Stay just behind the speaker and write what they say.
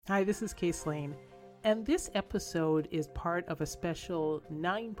Hi, this is Kay Slane, and this episode is part of a special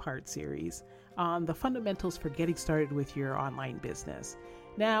 9-part series on the fundamentals for getting started with your online business.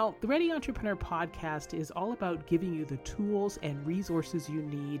 Now, the Ready Entrepreneur podcast is all about giving you the tools and resources you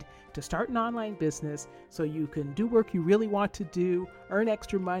need to start an online business so you can do work you really want to do, earn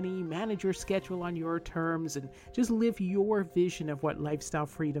extra money, manage your schedule on your terms, and just live your vision of what lifestyle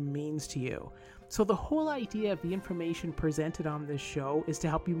freedom means to you. So the whole idea of the information presented on this show is to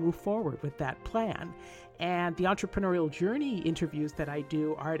help you move forward with that plan. And the entrepreneurial journey interviews that I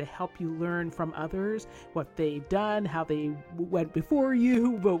do are to help you learn from others, what they've done, how they went before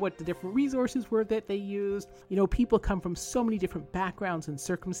you, what the different resources were that they used. You know, people come from so many different backgrounds and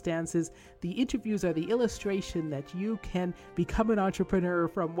circumstances. The interviews are the illustration that you can become an entrepreneur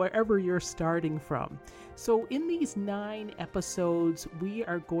from wherever you're starting from. So in these 9 episodes, we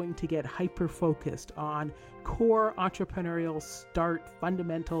are going to get hyper-focused on core entrepreneurial start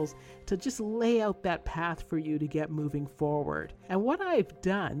fundamentals to just lay out that path for you to get moving forward. And what I've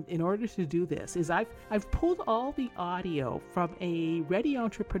done in order to do this is I've pulled all the audio from a Ready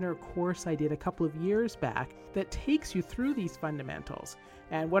Entrepreneur course I did a couple of years back that takes you through these fundamentals.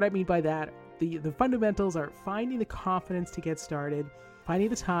 And what I mean by that, the fundamentals are finding the confidence to get started, finding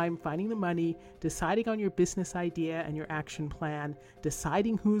the time, finding the money, deciding on your business idea and your action plan,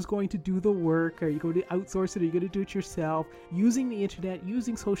 deciding who's going to do the work. Are you going to outsource it? Are you going to do it yourself? Using the internet,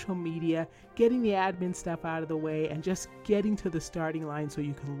 using social media, getting the admin stuff out of the way, and just getting to the starting line so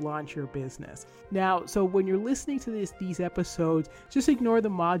you can launch your business. Now, so when you're listening to these episodes, just ignore the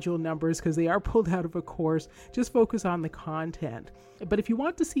module numbers because they are pulled out of a course. Just focus on the content. But if you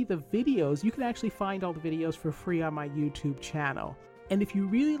want to see the videos, you can actually find all the videos for free on my YouTube channel. And if you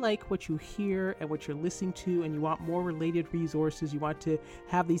really like what you hear and what you're listening to and you want more related resources, you want to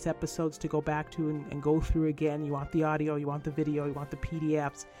have these episodes to go back to and go through again, you want the audio, you want the video, you want the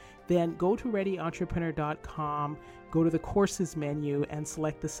PDFs, then go to readyentrepreneur.com, go to the courses menu and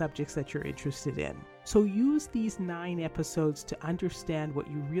select the subjects that you're interested in. So use these 9 episodes to understand what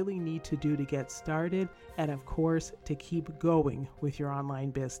you really need to do to get started and of course to keep going with your online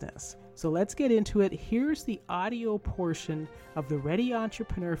business. So let's get into it. Here's the audio portion of the Ready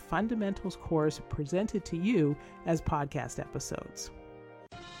Entrepreneur Fundamentals course presented to you as podcast episodes.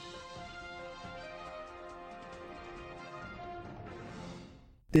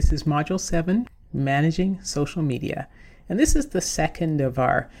 This is Module 7, Managing Social Media. And this is the second of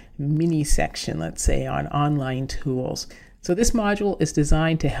our mini section, let's say, on online tools. So this module is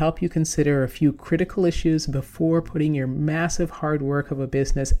designed to help you consider a few critical issues before putting your massive hard work of a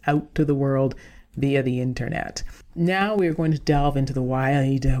business out to the world via the internet. Now we're going to delve into the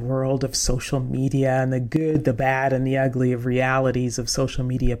wide world of social media and the good, the bad, and the ugly of realities of social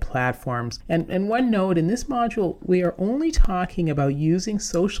media platforms. And one note, in this module, we are only talking about using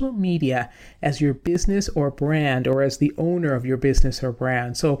social media as your business or brand or as the owner of your business or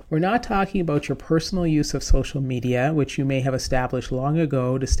brand. So we're not talking about your personal use of social media, which you may have established long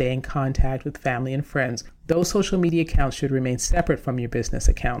ago to stay in contact with family and friends. Those social media accounts should remain separate from your business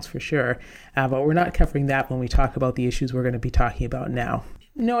accounts for sure, but we're not covering that when we talk about the issues we're going to be talking about now.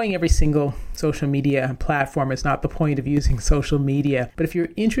 Knowing every single social media platform is not the point of using social media, but if you're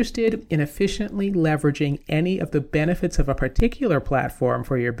interested in efficiently leveraging any of the benefits of a particular platform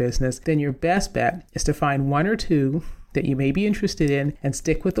for your business, then your best bet is to find 1 or 2 that you may be interested in and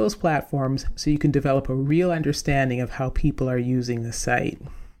stick with those platforms so you can develop a real understanding of how people are using the site.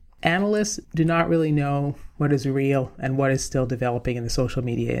 Analysts do not really know what is real and what is still developing in the social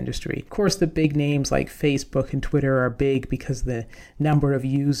media industry. Of course, the big names like Facebook and Twitter are big because of the number of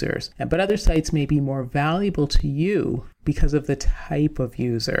users, but other sites may be more valuable to you because of the type of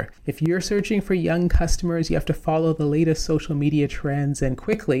user. If you're searching for young customers, you have to follow the latest social media trends and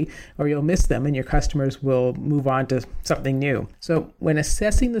quickly, or you'll miss them and your customers will move on to something new. So when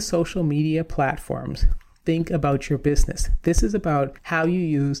assessing the social media platforms, think about your business. This is about how you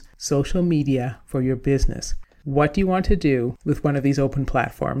use social media for your business. What do you want to do with one of these open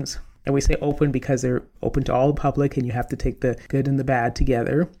platforms? And we say open because they're open to all the public and you have to take the good and the bad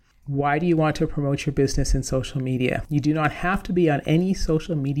together. Why do you want to promote your business in social media? You do not have to be on any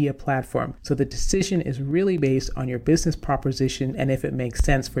social media platform. So the decision is really based on your business proposition and if it makes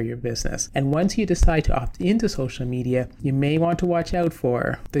sense for your business. And once you decide to opt into social media, you may want to watch out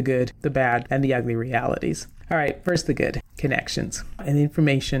for the good, the bad, and the ugly realities. All right, first the good, connections and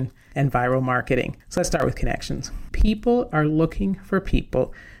information and viral marketing. So let's start with connections. People are looking for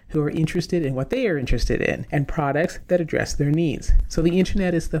people who are interested in what they are interested in and products that address their needs. So the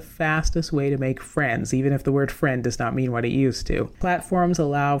internet is the fastest way to make friends, even if the word friend does not mean what it used to. Platforms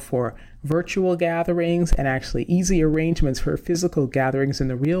allow for virtual gatherings and actually easy arrangements for physical gatherings in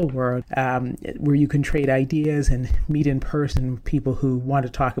the real world, where you can trade ideas and meet in person with people who want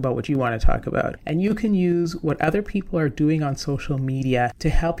to talk about what you want to talk about. And you can use what other people are doing on social media to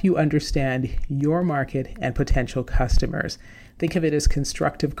help you understand your market and potential customers. Think of it as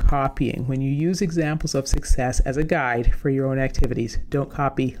constructive copying. When you use examples of success as a guide for your own activities, don't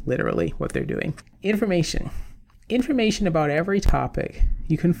copy literally what they're doing. Information about every topic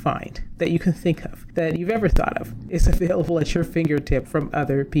you can find, that you can think of, that you've ever thought of, is available at your fingertip from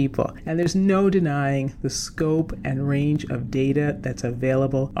other people. And there's no denying the scope and range of data that's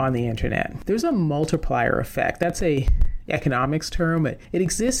available on the internet. There's a multiplier effect. That's an economics term, but it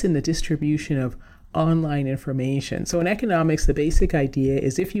exists in the distribution of online information. So in economics, the basic idea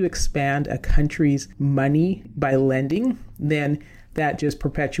is if you expand a country's money by lending, then that just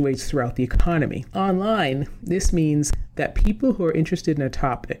perpetuates throughout the economy. Online, this means that people who are interested in a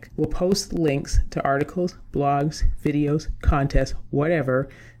topic will post links to articles, blogs, videos, contests, whatever,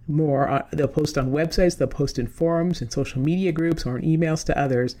 more. They'll post on websites, they'll post in forums, in social media groups, or in emails to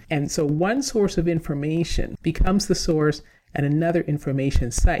others. And so one source of information becomes the source at another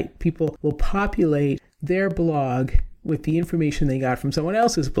information site. People will populate their blog with the information they got from someone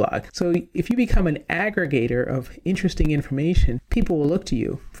else's blog. So if you become an aggregator of interesting information, people will look to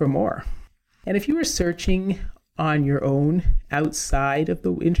you for more. And if you are searching on your own outside of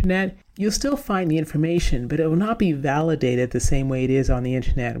the internet, you'll still find the information, but it will not be validated the same way it is on the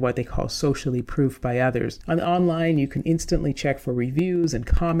internet, what they call socially proof by others. Online, you can instantly check for reviews and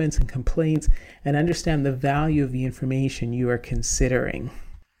comments and complaints and understand the value of the information you are considering.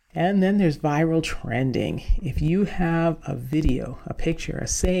 And then there's viral trending. If you have a video, a picture, a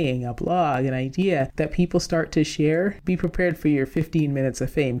saying, a blog, an idea that people start to share, be prepared for your 15 minutes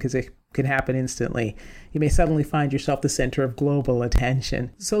of fame, because it can happen instantly. You may suddenly find yourself the center of global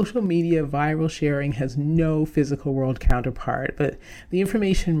attention. Social media viral sharing has no physical world counterpart, but the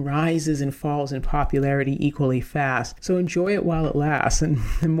information rises and falls in popularity equally fast. So enjoy it while it lasts, and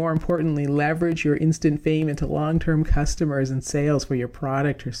more importantly, leverage your instant fame into long-term customers and sales for your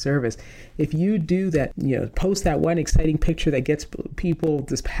product or service. If you do that, post that one exciting picture that gets people,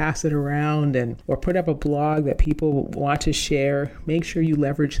 just pass it around, or put up a blog that people want to share, make sure you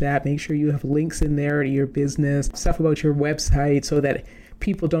leverage that. Make sure you have links in there to your business, stuff about your website, so that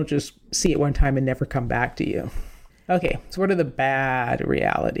people don't just see it one time and never come back to you. Okay, so what are the bad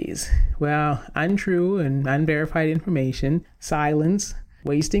realities? Well, untrue and unverified information, silence,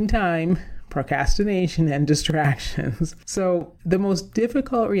 wasting time, procrastination, and distractions. So the most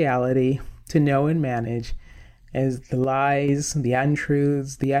difficult reality to know and manage is the lies, the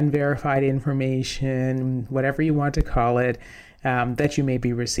untruths, the unverified information, whatever you want to call it, that you may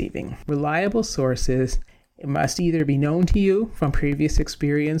be receiving. Reliable sources must either be known to you from previous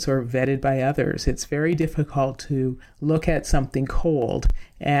experience or vetted by others. It's very difficult to look at something cold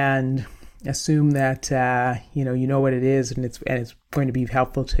and assume that you know what it is and it's going to be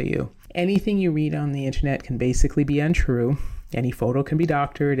helpful to you. Anything you read on the internet can basically be untrue. Any photo can be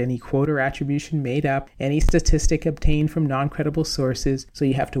doctored, any quote or attribution made up, any statistic obtained from non-credible sources. So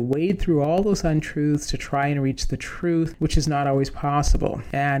you have to wade through all those untruths to try and reach the truth, which is not always possible.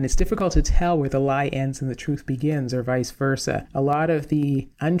 And it's difficult to tell where the lie ends and the truth begins, or vice versa. A lot of the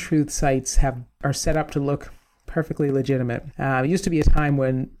untruth sites are set up to look perfectly legitimate. It used to be a time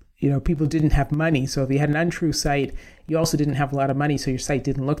when people didn't have money. So if you had an untrue site, you also didn't have a lot of money, so your site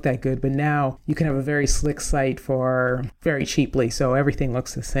didn't look that good. But now you can have a very slick site for very cheaply, so everything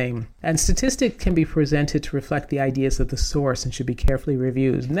looks the same. And statistics can be presented to reflect the ideas of the source and should be carefully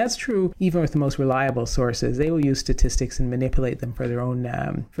reviewed. And that's true even with the most reliable sources. They will use statistics and manipulate them for their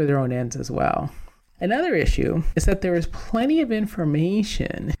own ends as well. Another issue is that there is plenty of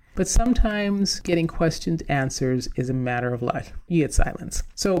information, but sometimes getting questioned answers is a matter of luck. You get silence.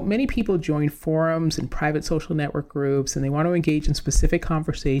 So many people join forums and private social network groups, and they want to engage in specific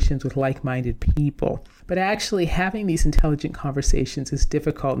conversations with like-minded people. But actually having these intelligent conversations is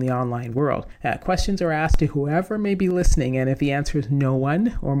difficult in the online world. Questions are asked to whoever may be listening, and if the answer is no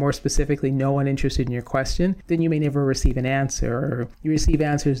one, or more specifically, no one interested in your question, then you may never receive an answer, or you receive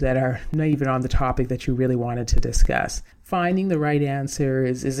answers that are not even on the topic that you really wanted to discuss. Finding the right answer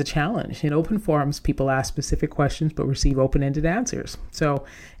is a challenge. In open forums, people ask specific questions but receive open-ended answers. So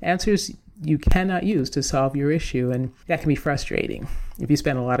answers you cannot use to solve your issue, and that can be frustrating if you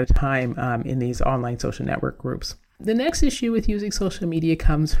spend a lot of time in these online social network groups. The next issue with using social media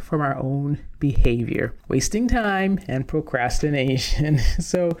comes from our own behavior, wasting time and procrastination.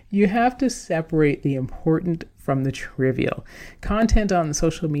 So you have to separate the important from the trivial. Content on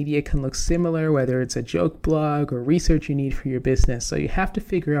social media can look similar, whether it's a joke blog or research you need for your business. So you have to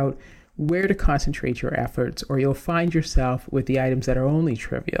figure out where to concentrate your efforts, or you'll find yourself with the items that are only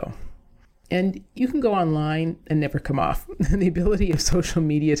trivial. And you can go online and never come off. The ability of social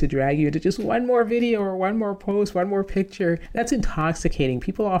media to drag you into just one more video or one more post, one more picture, that's intoxicating.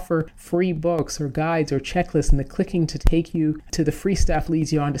 People offer free books or guides or checklists, and the clicking to take you to the free stuff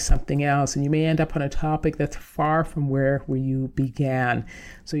leads you on to something else. And you may end up on a topic that's far from where you began.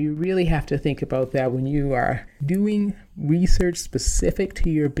 So you really have to think about that when you are doing research specific to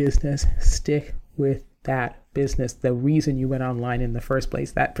your business. Stick with that business, the reason you went online in the first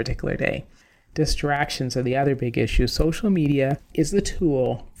place that particular day. Distractions are the other big issue. Social media is the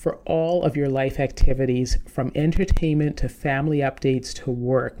tool for all of your life activities, from entertainment to family updates to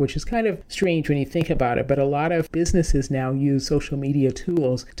work, which is kind of strange when you think about it, but a lot of businesses now use social media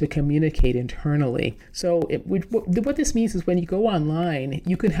tools to communicate internally. So what this means is when you go online,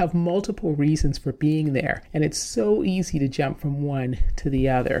 you can have multiple reasons for being there, and it's so easy to jump from one to the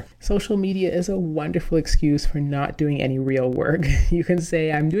other. Social media is a wonderful excuse for not doing any real work. You can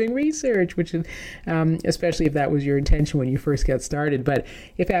say, I'm doing research, which is, especially if that was your intention when you first got started. But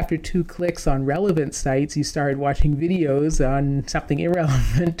if after 2 clicks on relevant sites, you started watching videos on something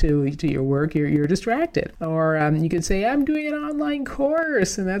irrelevant to your work, you're distracted. Or you can say, I'm doing an online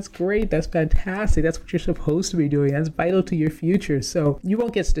course, and that's great. That's fantastic. That's what you're supposed to be doing. That's vital to your future. So you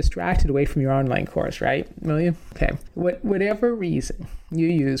won't get distracted away from your online course, right? Will you? Okay. Whatever reason you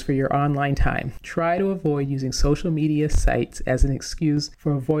use for your online time, try to avoid using social media sites as an excuse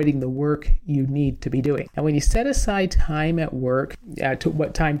for avoiding the work you need to be doing. And when you set aside time at work,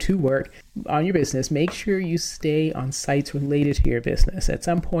 time to work on your business, make sure you stay on sites related to your business. At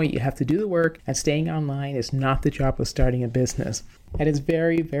some point, you have to do the work, and staying online is not the job of starting a business. And it's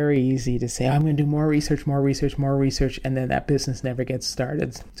very, very easy to say, I'm going to do more research, and then that business never gets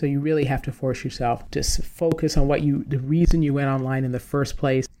started. So you really have to force yourself to focus on the reason you went online in the first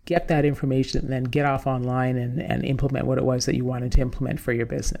place, get that information, and then get off online and implement what it was that you wanted to implement for your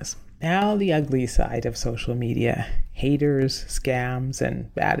business. Now, the ugly side of social media: haters, scams,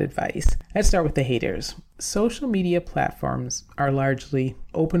 and bad advice. Let's start with the haters. Social media platforms are largely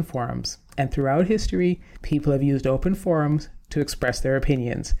open forums, and throughout history, people have used open forums to express their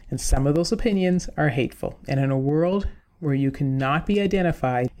opinions, and some of those opinions are hateful. And in a world where you cannot be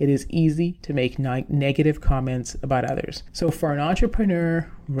identified, it is easy to make negative comments about others. So for an entrepreneur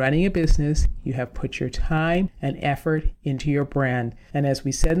running a business, you have put your time and effort into your brand. And as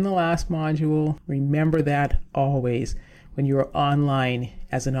we said in the last module, remember that always when you are online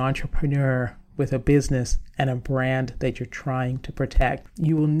as an entrepreneur with a business and a brand that you're trying to protect.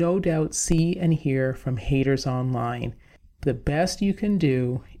 You will no doubt see and hear from haters online. The best you can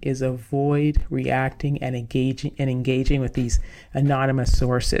do is avoid reacting and engaging with these anonymous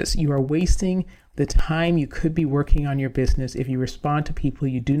sources. You are wasting the time you could be working on your business if you respond to people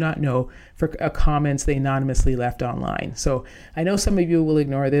you do not know for comments they anonymously left online. So I know some of you will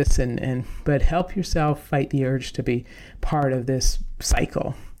ignore this, but help yourself fight the urge to be part of this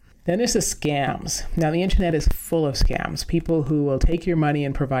cycle. Then there's the scams. Now, the internet is full of scams, people who will take your money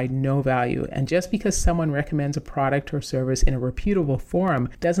and provide no value. And just because someone recommends a product or service in a reputable forum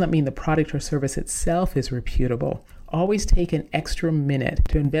does not mean the product or service itself is reputable. Always take an extra minute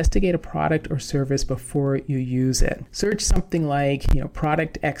to investigate a product or service before you use it. Search something like,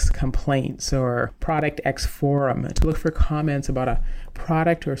 Product X complaints or Product X forum to look for comments about a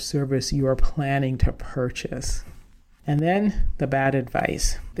product or service you are planning to purchase. And then the bad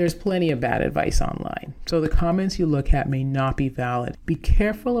advice. There's plenty of bad advice online, so the comments you look at may not be valid. Be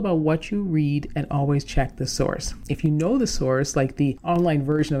careful about what you read and always check the source. If you know the source, like the online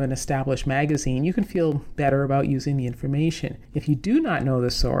version of an established magazine, you can feel better about using the information. If you do not know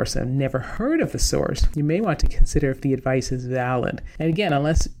the source and never heard of the source, you may want to consider if the advice is valid. And again,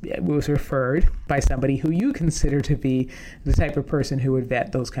 unless it was referred by somebody who you consider to be the type of person who would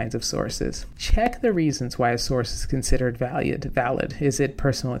vet those kinds of sources. Check the reasons why a source is considered valid. Is it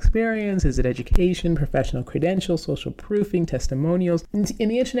personal experience? Is it education, professional credentials, social proofing, testimonials? In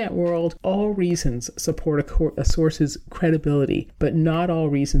the internet world, all reasons support a source's credibility, but not all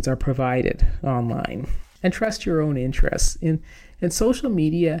reasons are provided online. And trust your own interests. In social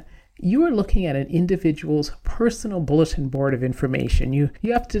media, you are looking at an individual's personal bulletin board of information. You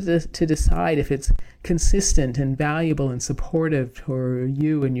have to decide if it's consistent and valuable and supportive for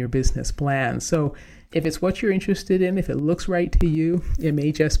you and your business plan. So if it's what you're interested in, if it looks right to you, it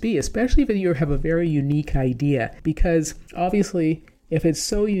may just be, especially if you have a very unique idea, because obviously if it's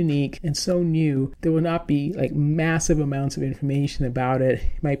so unique and so new, there will not be massive amounts of information about it.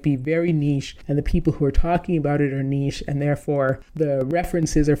 It might be very niche, and the people who are talking about it are niche, and therefore the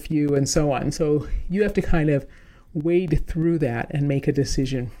references are few and so on. So you have to kind of wade through that and make a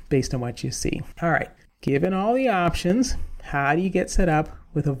decision based on what you see. All right, given all the options, how do you get set up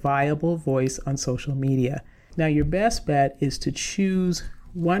with a viable voice on social media? Now, your best bet is to choose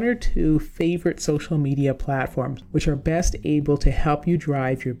one or two favorite social media platforms which are best able to help you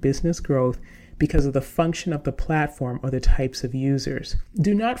drive your business growth because of the function of the platform or the types of users.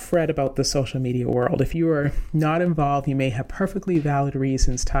 Do not fret about the social media world. If you are not involved, you may have perfectly valid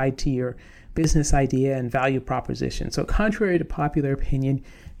reasons tied to your business idea and value proposition. So contrary to popular opinion,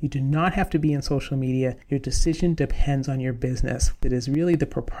 you do not have to be in social media. Your decision depends on your business. It is really the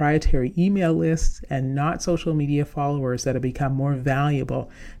proprietary email lists and not social media followers that have become more valuable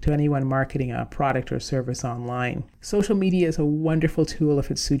to anyone marketing a product or service online. Social media is a wonderful tool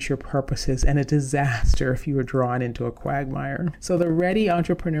if it suits your purposes and a disaster if you are drawn into a quagmire. So the Ready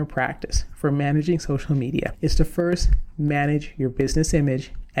Entrepreneur practice for managing social media is to first manage your business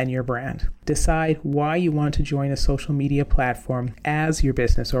image and your brand. Decide why you want to join a social media platform as your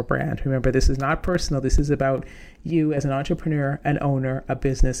business or brand. Remember, this is not personal. This is about you as an entrepreneur, an owner, a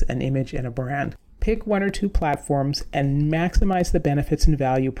business, an image, and a brand. Pick one or two platforms and maximize the benefits and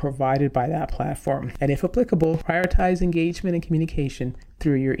value provided by that platform. And if applicable, prioritize engagement and communication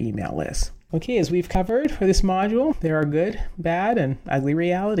through your email list. Okay, as we've covered for this module, there are good, bad, and ugly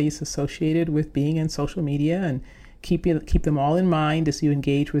realities associated with being in social media, and keep them all in mind as you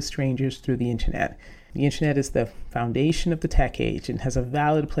engage with strangers through the internet. The internet is the foundation of the tech age and has a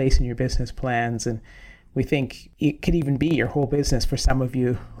valid place in your business plans, and we think it could even be your whole business for some of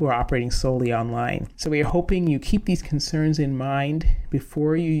you who are operating solely online. So we are hoping you keep these concerns in mind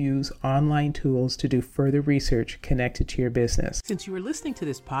before you use online tools to do further research connected to your business. Since you were listening to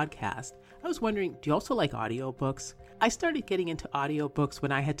this podcast, I was wondering, do you also like audiobooks? I started getting into audiobooks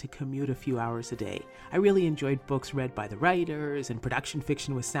when I had to commute a few hours a day. I really enjoyed books read by the writers and production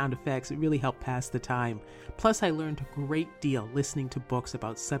fiction with sound effects. It really helped pass the time. Plus, I learned a great deal listening to books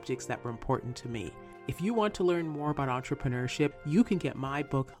about subjects that were important to me. If you want to learn more about entrepreneurship, you can get my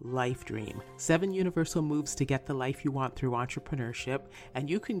book, Life Dream, 7 Universal Moves to Get the Life You Want Through Entrepreneurship, and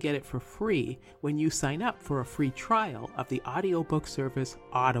you can get it for free when you sign up for a free trial of the audiobook service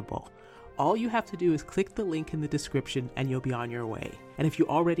Audible. All you have to do is click the link in the description and you'll be on your way. And if you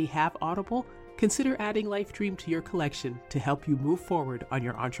already have Audible, consider adding Life Dream to your collection to help you move forward on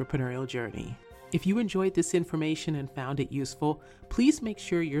your entrepreneurial journey. If you enjoyed this information and found it useful, please make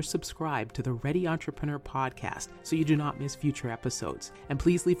sure you're subscribed to the Ready Entrepreneur podcast so you do not miss future episodes. And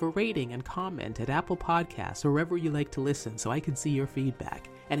please leave a rating and comment at Apple Podcasts or wherever you like to listen so I can see your feedback.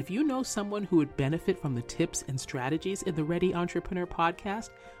 And if you know someone who would benefit from the tips and strategies in the Ready Entrepreneur podcast,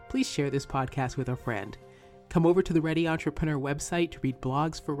 please share this podcast with a friend. Come over to the Ready Entrepreneur website to read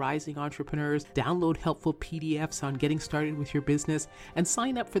blogs for rising entrepreneurs, download helpful PDFs on getting started with your business, and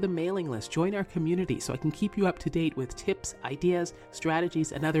sign up for the mailing list. Join our community so I can keep you up to date with tips, ideas,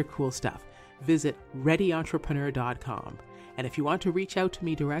 strategies, and other cool stuff. Visit readyentrepreneur.com. And if you want to reach out to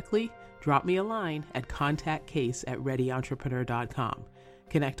me directly, drop me a line at contactcase@readyentrepreneur.com.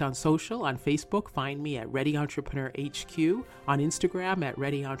 Connect on social. On Facebook, find me at Ready Entrepreneur HQ, on Instagram at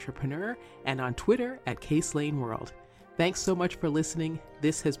Ready Entrepreneur, and on Twitter at Case Lane World. Thanks so much for listening.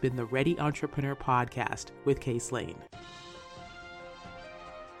 This has been the Ready Entrepreneur Podcast with Case Lane.